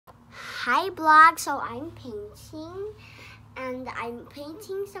Hi blog, so I'm painting and I'm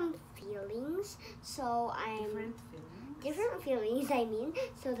painting some feelings. So I'm different feelings I mean.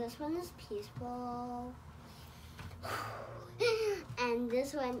 So this one is peaceful. And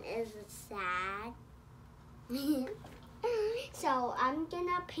this one is sad. So I'm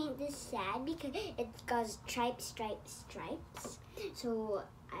gonna paint this sad because it's got stripes, stripes, stripes. So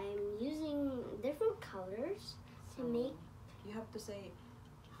I'm using different colors to make. You have to say,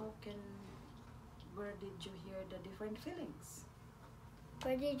 where did you hear the different feelings?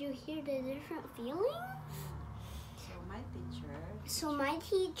 Where did you hear the different feelings? So my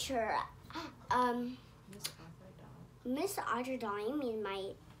teacher, Miss Audrey, I mean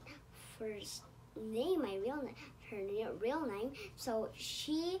my first name, her real name. So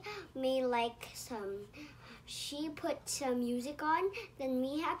she made she put some music on. Then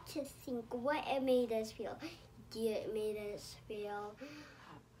we have to think what it made us feel. It made us feel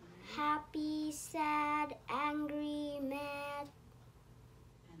happy, sad, angry, mad,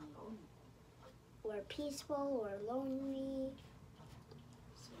 and lonely, or peaceful, or lonely,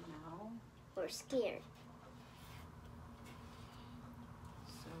 so now, or scared.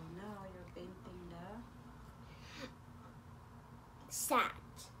 So now you're painting the sad.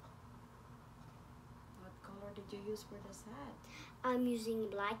 What color did you use for the sad? I'm using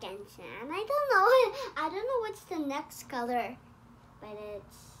black and tan. I don't know what's the next color, but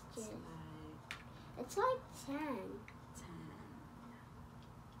it's like tan.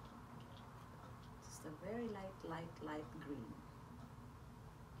 It's a very light green.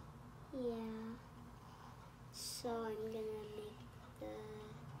 Yeah. So I'm gonna make the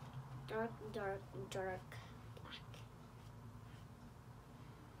dark black.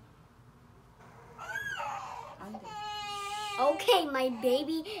 Okay, my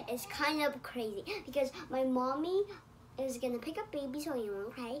baby is kind of crazy because my mommy is gonna pick up baby so he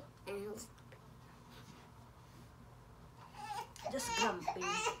won't cry and he'll sleep. Just grumpy.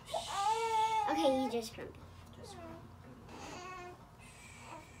 Okay, he just grumpy.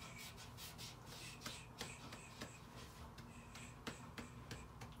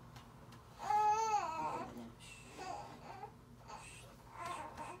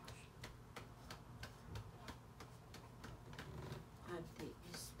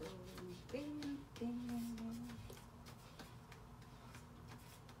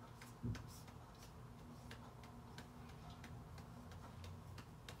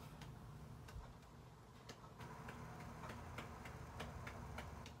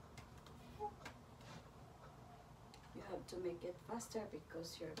 You have to make it faster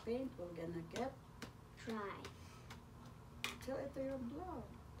because your paint will gonna get dry. Till it will blow.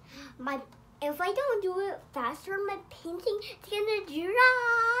 If I don't do it faster, my painting is gonna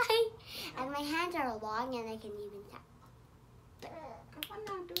dry. And my hands are long and I can even tap. Come on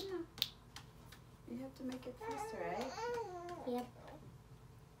now, do now. You have to make it faster, right? Yep.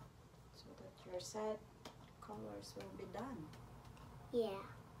 So that your sad colors will be done. Yeah.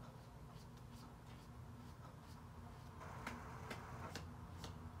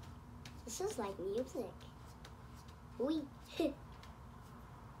 This is like music.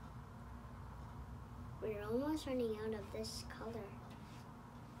 We're almost running out of this color.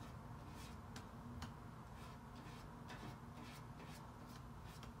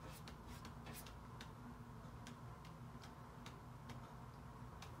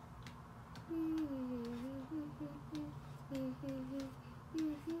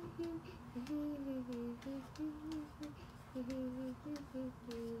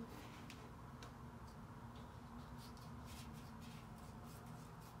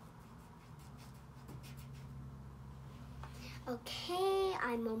 Okay,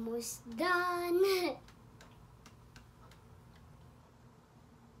 I'm almost done.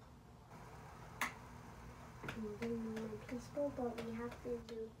 I'm doing my peaceful, but we have to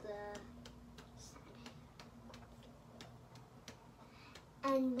do the sad.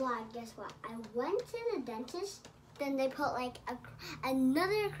 And Vlad, guess what? I went to the dentist, then they put like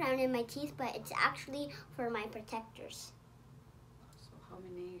another crown in my teeth, but it's actually for my protectors. So how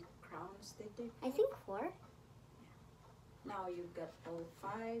many crowns did they put? I think 4. Now you've got all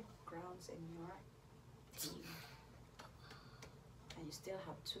 5 crowns in your teeth. And you still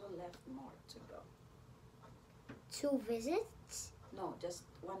have 2 left more to go. 2 visits? No, just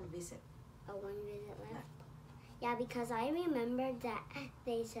 1 visit. Oh, 1 visit left? Yeah, because I remembered that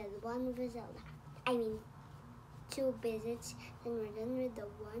they said 1 visit left. I mean, 2 visits, then we're done with the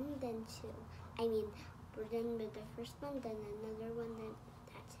 1, then 2. I mean, we're done with the first one, then another one, then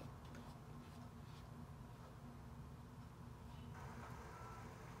that's it.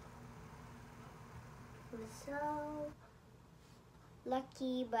 So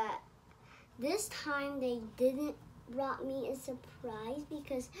lucky, but this time they didn't brought me a surprise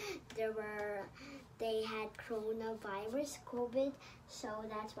because they had coronavirus, COVID, so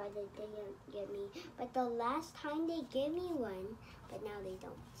that's why they didn't give me. But the last time they gave me one, but now they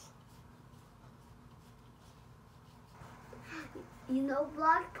don't. You know,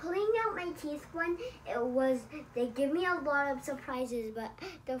 vlog, pulling out my teeth one, they give me a lot of surprises, but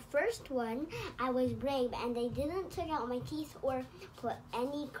the first one, I was brave and they didn't take out my teeth or put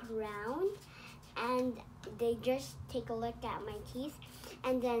any crown, and they just take a look at my teeth,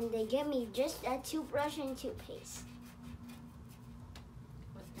 and then they give me just a toothbrush and toothpaste.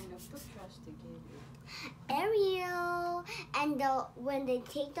 What kind of toothbrush they gave you? Ariel. And when they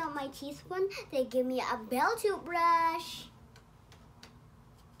take out my teeth one, they give me a Bell toothbrush.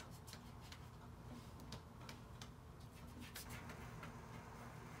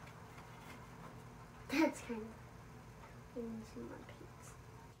 That's kind of some more paints.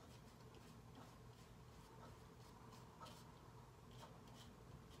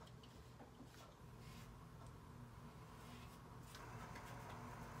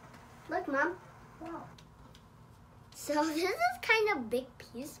 Look, Mom. Wow. So this is kind of big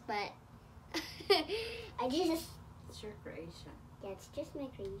piece, but It's your creation. Yeah, it's just my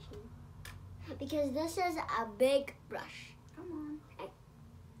creation. Because this is a big brush. Come on.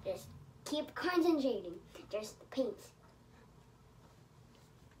 Just keep concentrating. Just paint.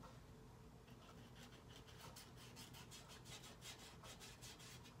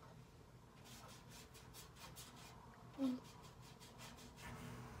 I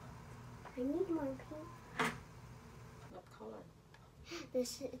need more paint. What color?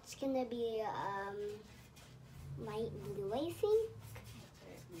 It's gonna be light blue, I think.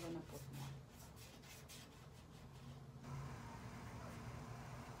 Okay, I'm gonna put more.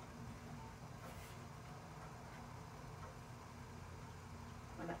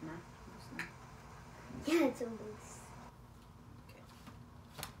 Wala na? Ubus na? Yeah, it's almost. Okay.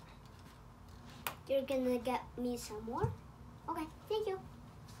 You're gonna get me some more? Okay, thank you.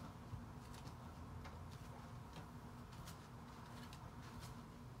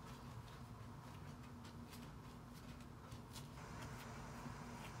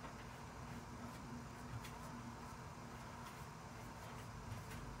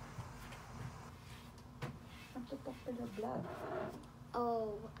 Come to talk to the blood.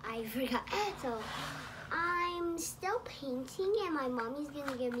 Oh, I forgot. So, I'm still painting and my mommy's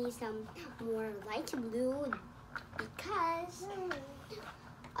gonna give me some more light blue because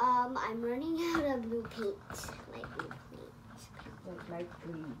I'm running out of blue paint. Light blue paint. Light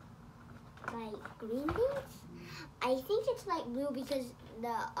green. Light green paint? I think it's light blue because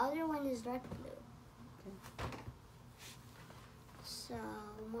the other one is dark blue. Okay. So,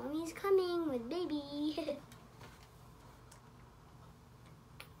 mommy's coming with baby.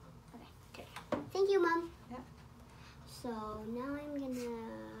 Okay. Thank you, Mom. Yeah. So now I'm gonna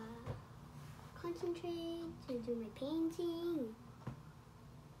concentrate to do my painting.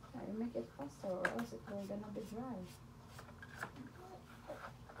 Yeah, you make it faster or else it will gonna be dry.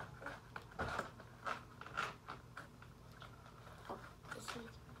 Oh, this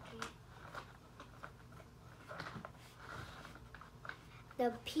one's okay.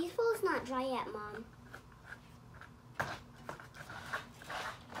 The peaceful is not dry yet, Mom.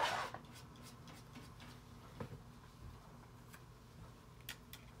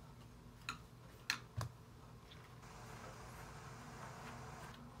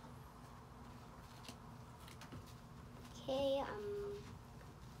 Okay, I'm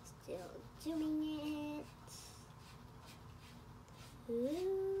still doing it.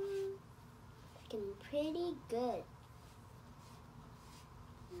 Ooh, looking pretty good.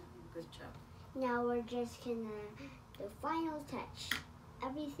 Yeah, good job. Now we're just gonna do final touch.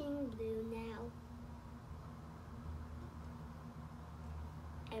 Everything blue now.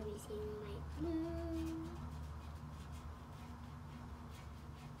 Everything light blue.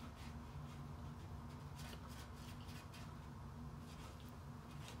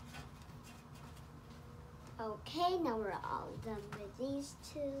 Okay, now we're all done with these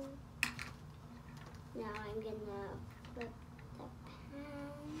two. Now I'm gonna put the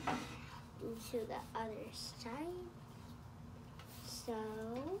pen into the other side. So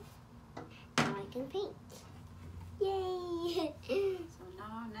now I can paint. Yay! So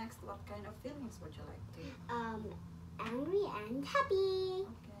now next, what kind of feelings would you like to? Angry and happy.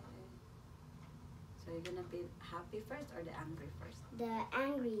 Okay. So you're gonna be happy first or the angry first? The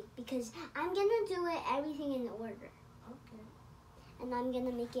angry, because I'm gonna do it everything in order. Okay. And I'm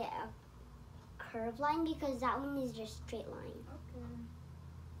gonna make it a curved line because that one is just straight line. Okay.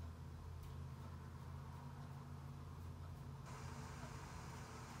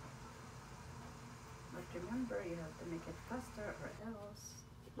 remember, you have to make it faster or else.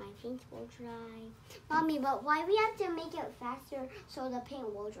 My paint will dry. Mommy, but why we have to make it faster so the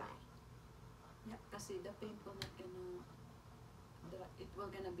paint will dry? Yeah, kasi the paint will not gonna, it will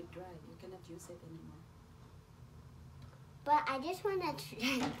gonna be dry. You cannot use it anymore. But I just want to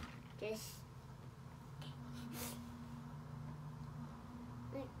just.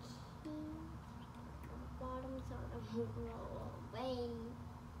 Okay. Bottom sort of roll away.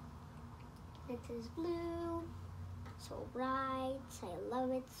 It is blue. So bright. I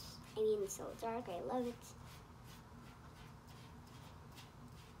love it. I mean, so dark. I love it.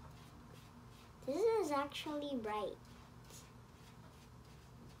 This is actually bright.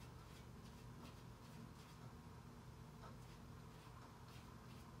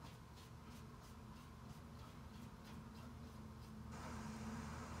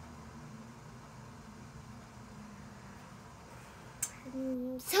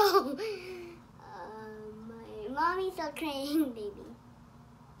 So, my mommy's a crying baby.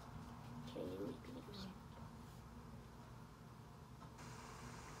 Crying baby.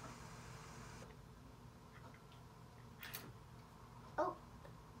 Oh.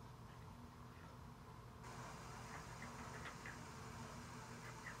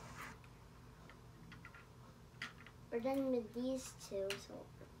 We're done with these two, so we'll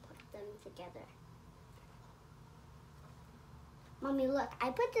put them together. Mommy, look,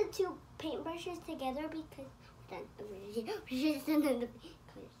 I put the two paintbrushes together because we're done. We're just done the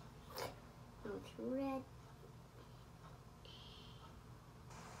colors. Now it's red.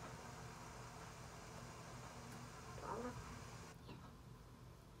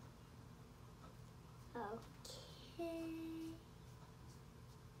 Okay.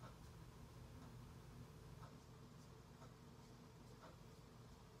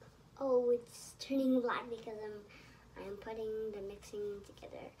 Oh, it's turning black because I'm putting the mixing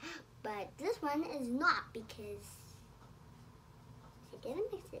together. But this one is not because I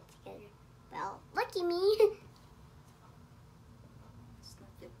didn't mix it together. Well, lucky me. It's not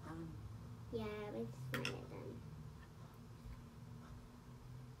yet done. Yeah, but it's not yet done.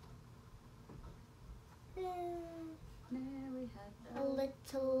 Mary had A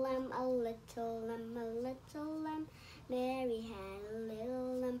little lamb, a little lamb, a little lamb. Mary had a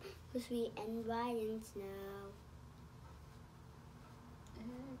little lamb, who's sweet and white and snow.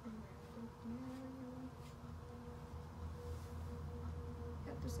 You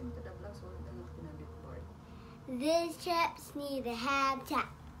have to sing to the blocks or they're not gonna get bored. These chaps need a habitat.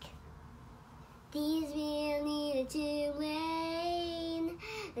 These wheels need a tube lane.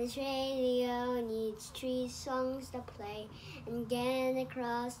 This radio needs tree songs to play and get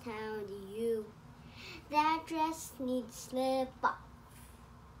across town to you. That dress needs slip off.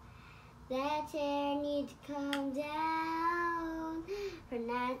 That hair needs to come down. Her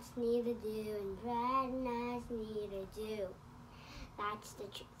nights need to do and bright nights need to do. That's the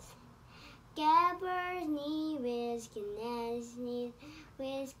truth. Gabbers need whisk and nannies need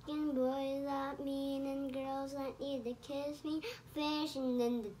whisk and boys that mean and girls that need to kiss me. Fish and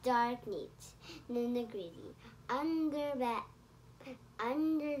then the dark needs and then the greedy under that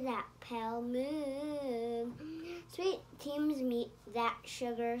pale moon. Sweet teams meet that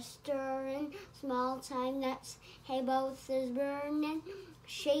sugar stirring. Small time nuts, hay both is burning.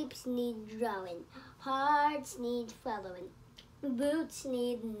 Shapes need drawing, hearts need following. Boots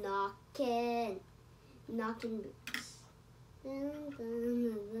need knocking boots. Knocking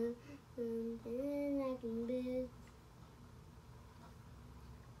boots.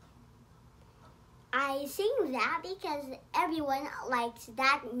 I sing that because everyone likes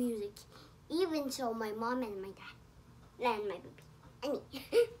that music, even so my mom and my dad, and my baby, and me.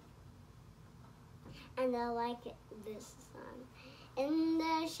 And I like this song. In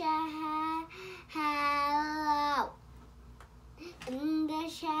the shallow, in the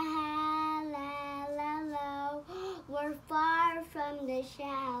shallow, we're far from the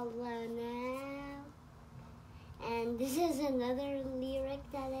shallow now. And this is another lyric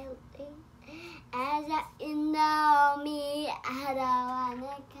that I think. As you know me, I don't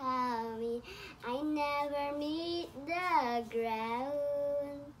wanna call me. I never meet the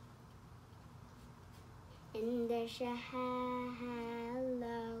ground. In the shallow,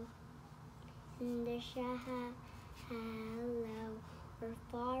 in the shallow, we're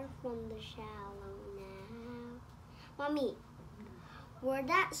far from the shallow now. Mommy, would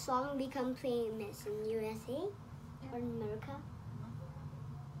that song become famous in USA or in America?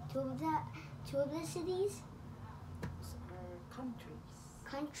 Two of the cities? Those are countries.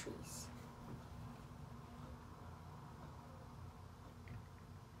 Countries.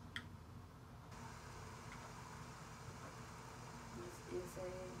 This is a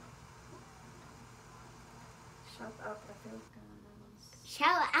Shout out the Philippines.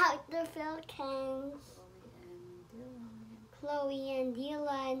 Shout out the Philippines. Chloe and Dylan. Chloe and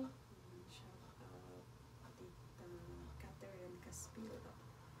Dylan. Shout out Tita Catherine Caspillo.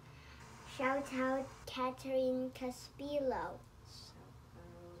 Shout out Catherine Caspillo. Shout out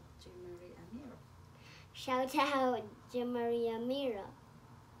Jimmery Amiro. Shout out Maria.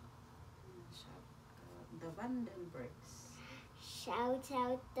 Shout out the Vandenbergs. Shout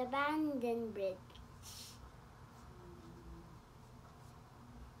out the Vandenbridge.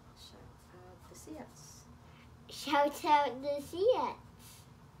 Shout out the Seats. Shout out the Seats.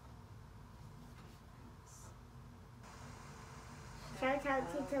 Shout out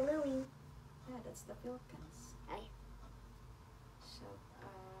Tita Louie. Yeah, that's the Philippines. Aye. Shout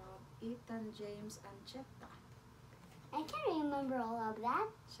out Ethan, James, and Chetta. I can't remember all of that.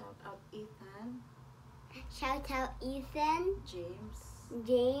 Shout out Ethan, Shout out Ethan, James,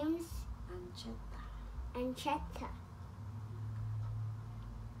 James, and Chetta. and Chetta.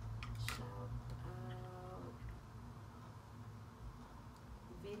 Shout out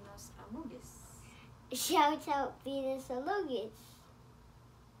Venus Amugis. Shout out Venus Alogis.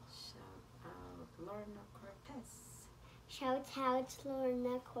 Shout out Lorna Cortez. Shout out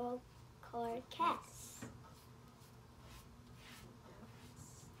Lorna Cortez.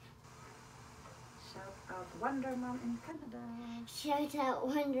 Shout out Wonder Mom in Canada. Shout out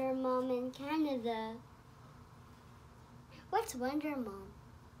Wonder Mom in Canada. What's Wonder Mom?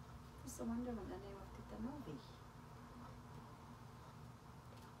 Who's the Wonder Mom? The name of Tita Novi.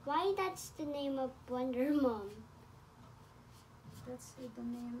 Why that's the name of Wonder Mom? That's the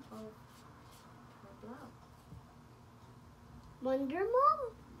name of her blog. Wonder Mom?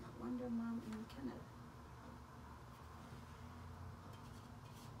 Wonder Mom in Canada.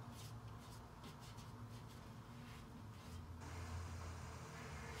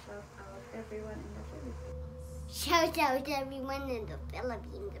 Shout out everyone in the Philippines. Shout out everyone in the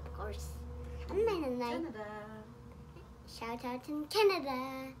Philippines, of course. And Canada. Shout out in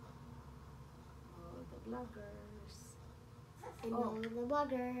Canada. All the bloggers. And Oh. all the You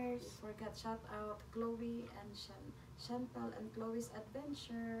bloggers. forgot shout out Chloe and Chantal and Chloe's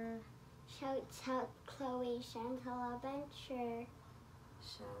Adventure. Shout out Chloe Chantal Adventure.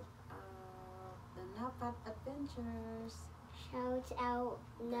 Shout out the Napat Adventures. Shout out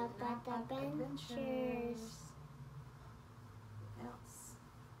The Napat Adventures. Who else?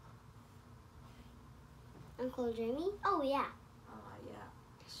 Uncle Jimmy? Oh yeah. Oh yeah.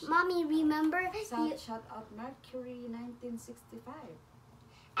 Mommy, remember Shout out Mercury 1965.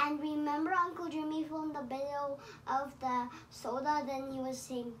 and remember Uncle Jimmy filmed the video of the soda, then he was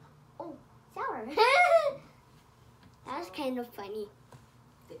saying, "Oh, sour." That was kind of funny.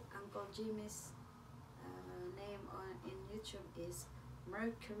 The Uncle Jimmy's name in YouTube is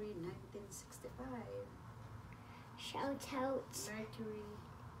Mercury 1965. Shout out Mercury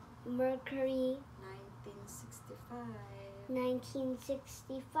Mercury 1965.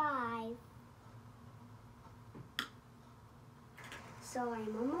 1965. So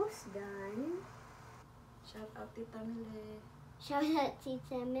I'm almost done. Shout out Tita Mille. Shout out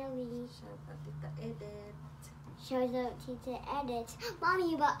Tita Millie. Shout out Tita Edith. Shout out Tita Edit.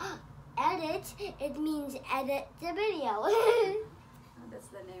 Mommy, but edit, it means edit the video. That's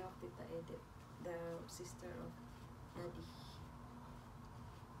the name of Tita Edith, the sister of Daddy.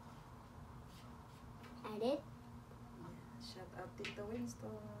 Edit. Yeah. Shout out Tita Winston.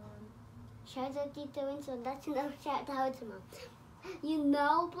 Shout out Tita Winston. That's enough shout out to Mom. You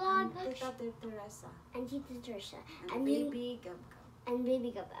know, blog. And Tita Teresa. And Tita Trisha. And you- Baby Gab Gab. and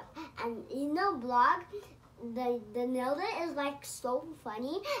Baby Gabab. And you know, blog, the Nilda is like so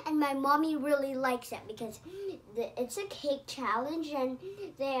funny, and my mommy really likes it because it's a cake challenge, and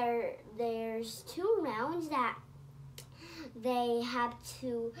there's 2 rounds that they have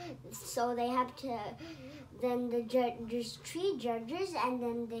to. So they have to. Then there's 3 judges, and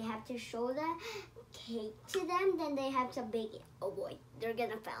then they have to show the cake to them. Then they have to bake it. Oh boy, they're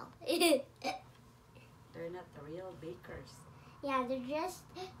gonna fail. They're not the real bakers. Yeah, they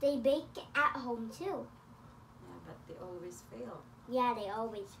bake at home too. Yeah, but they always fail. Yeah, they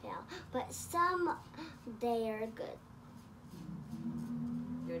always fail. But some, they are good.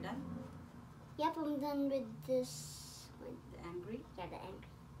 You're done? Yep, I'm done with this one. The angry? Yeah, the end.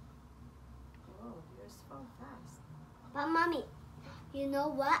 Oh, you're so fast. But mommy, you know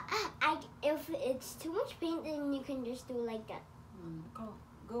what? If it's too much paint, then you can just do like that.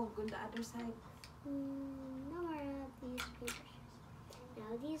 Go to the other side. No more of these paintbrushes.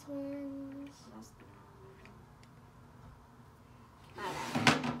 Now these ones. Last one.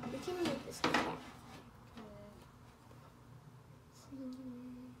 Alright, we can make this one again.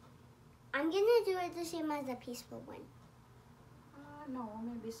 Okay. I'm gonna do it the same as the peaceful one. No,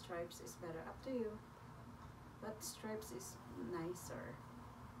 maybe stripes is better. Up to you. But stripes is nicer.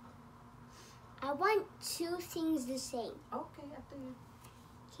 I want two things the same. Okay, up to you.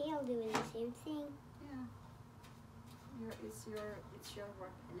 Okay, I'll do it the same thing. Yeah. It's your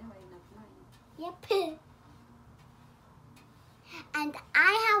work anyway, not mine. Yep. And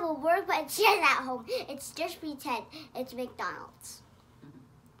I have a work, but it's just at home. It's just pretend. It's McDonald's.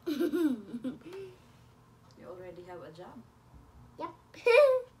 You already have a job. Yep.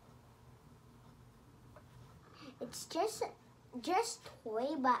 It's just toy,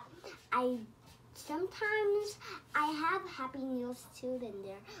 but sometimes I have Happy Meals too in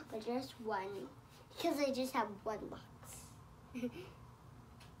there, but just one because I just have one box.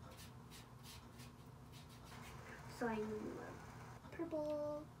 So I need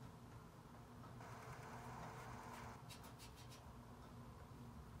purple.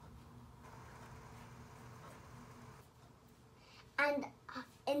 And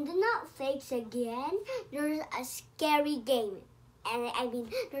in the Netflix again, there's a scary game. And I mean,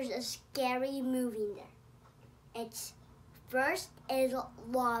 there's a scary movie in there. It's first is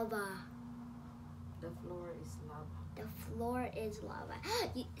lava. The floor is lava. The floor is lava.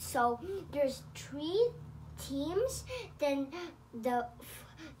 So there's 3 teams. Then the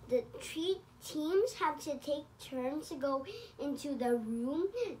 3 teams have to take turns to go into the room.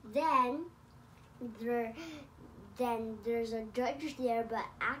 Then there's a judge there, but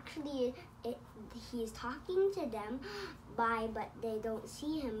actually he's talking to them but they don't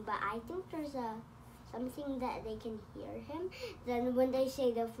see him. But I think there's something that they can hear him. Then when they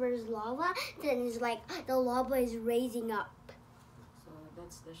say the first lava, then it's like the lava is raising up. So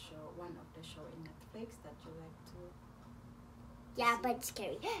that's the show, one of the show in Netflix that you like to Yeah, see? but it's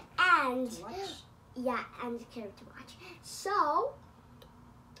scary. And To watch? yeah, and scary to watch. So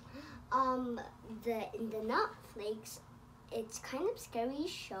in the Netflix, it's kind of scary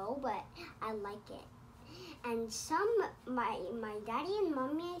show, but I like it. And my daddy and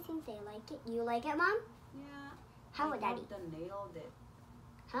mommy, I think they like it. You like it, Mom? Yeah. How about Daddy? The Nailed It.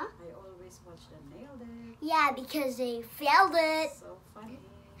 Huh? I always watch the Nailed It. Yeah, because they failed it. So funny.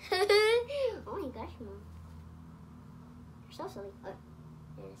 Oh my gosh, Mom. You're so silly.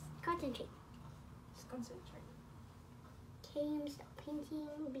 Just concentrate. Just concentrate. Okay, I'm stop painting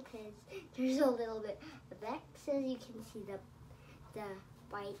because there's a little bit of excess. You can see the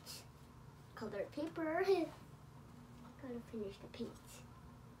white colored paper. Gotta finish the paint.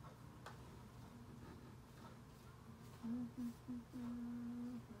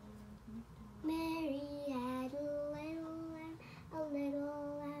 Mary had a little lamb, a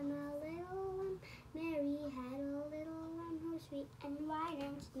little lamb, a little lamb. Mary had a little lamb who was sweet and white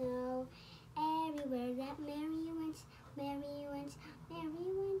and snow. Everywhere that Mary went, Mary went, Mary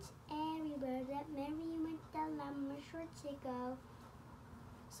went. Everywhere that Mary went, the lamb was sure to go.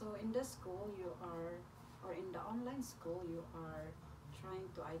 So in the school or in the online school, you are trying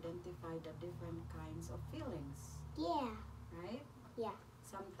to identify the different kinds of feelings, Yeah, right? Yeah.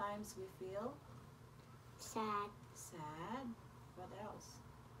 Sometimes we feel sad, sad. What else?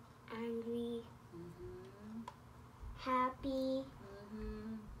 angry, Mm-hmm. happy,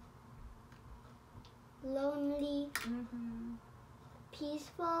 Mm-hmm. lonely, Mm-hmm.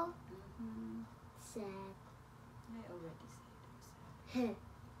 peaceful, Mm-hmm. sad. I already said sad.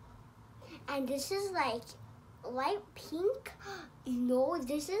 And this is like light pink. You know,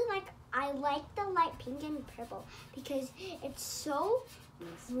 this is like, I like the light pink and purple because it's so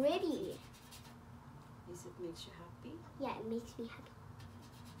pretty. Is it makes you happy? Yeah, it makes me happy.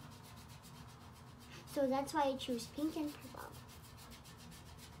 So that's why I choose pink and purple.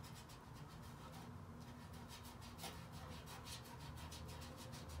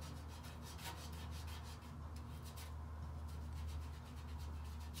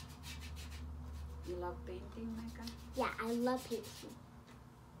 You love painting, Micah? Yeah, I love painting.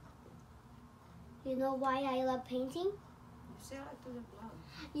 You know why I love painting? You sell it to the blog.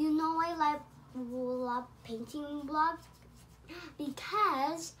 You know why I love painting blogs?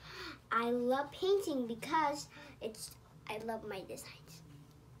 Because I love painting because I love my designs.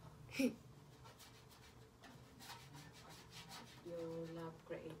 You love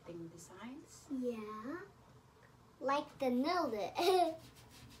creating designs? Yeah. Like the nailed it.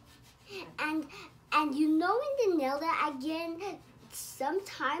 and you know in the nailed it again,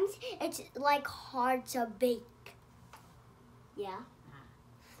 sometimes it's like hard to bake. Yeah? Ah,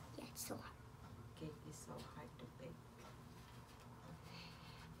 Yeah, it's so hard. cake is so hard to bake.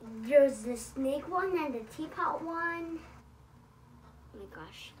 There's the snake one and the teapot one. Oh my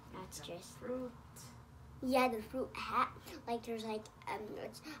gosh, that's Got just fruit. Yeah, the fruit hat. Like there's like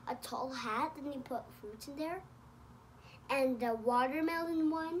it's a tall hat, and you put fruits in there. And the watermelon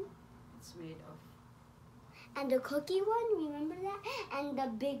one. It's made of. And the cookie one, remember that? And the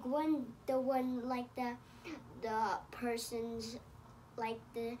big one, the one like the person's, like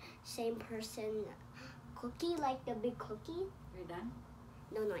the same person cookie, like the big cookie. You're done?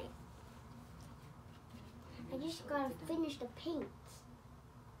 No, not yet. I just gotta finish the paint. You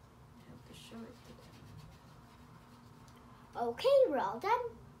have to show it to them. Okay, we're all done.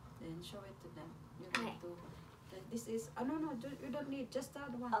 Then show it to them. You Okay. have to. This is. Oh no, you don't need just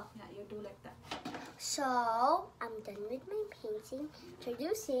that one. Oh. Yeah, you do like that. So I'm done with my painting.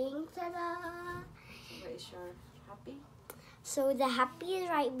 Introducing, ta-da! So where is your happy? So the happy is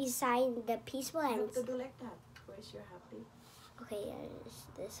right beside the peaceful You have and to do like that. Where is your happy? okay, there's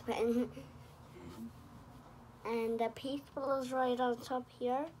this one. And the peaceful is right on top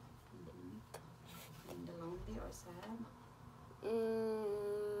here. And the lonely or sad.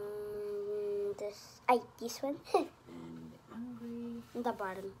 This one. And the angry. The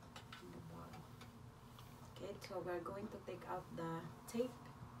bottom. And the bottom. Okay, so we're going to take out the tape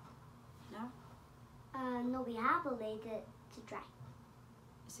now. No, we have to let it to dry.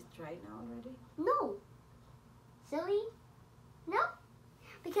 Is it dry now already? No. Silly? No.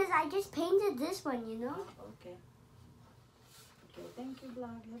 Because I just painted this one, you know. Okay. Okay, thank you,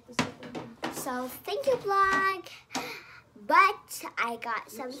 vlog. You have to say thank you. So thank you, vlog. But I got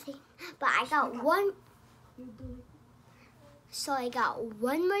something. But I got one. You do it. So I got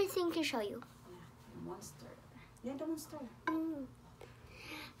one more thing to show you. Yeah, the monster. Yeah, the monster.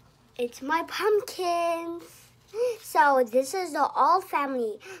 It's my pumpkins. So this is the all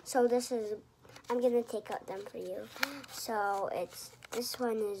family. So this is, I'm gonna take out them for you. So this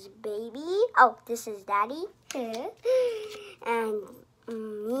one is baby. Oh, this is daddy. And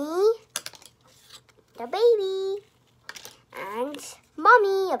me, the baby. And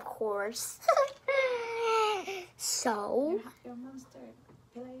mommy, of course. So Your monster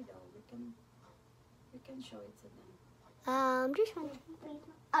Play-Doh. We can show it to them. just one.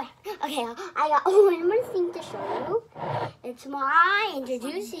 Oh, okay, I got one more thing to show you. It's my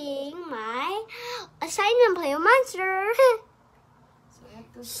introducing my assignment Play-Doh monster. So we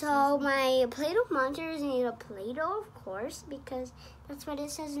have to. So my Play-Doh monster is made of Play-Doh, of course, because that's what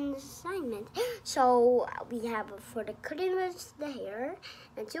it says in this assignment. So we have for the curtain was the hair,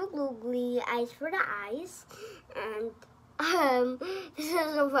 and 2 googly eyes for the eyes, and this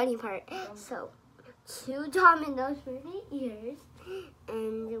is the funny part. So 2 dominoes for the ears,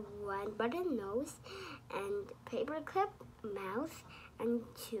 and 1 button nose, and paperclip mouth, and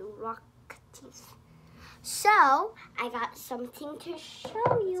 2 rock teeth. So I got something to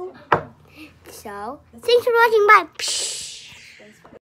show you. So thanks for watching. Bye.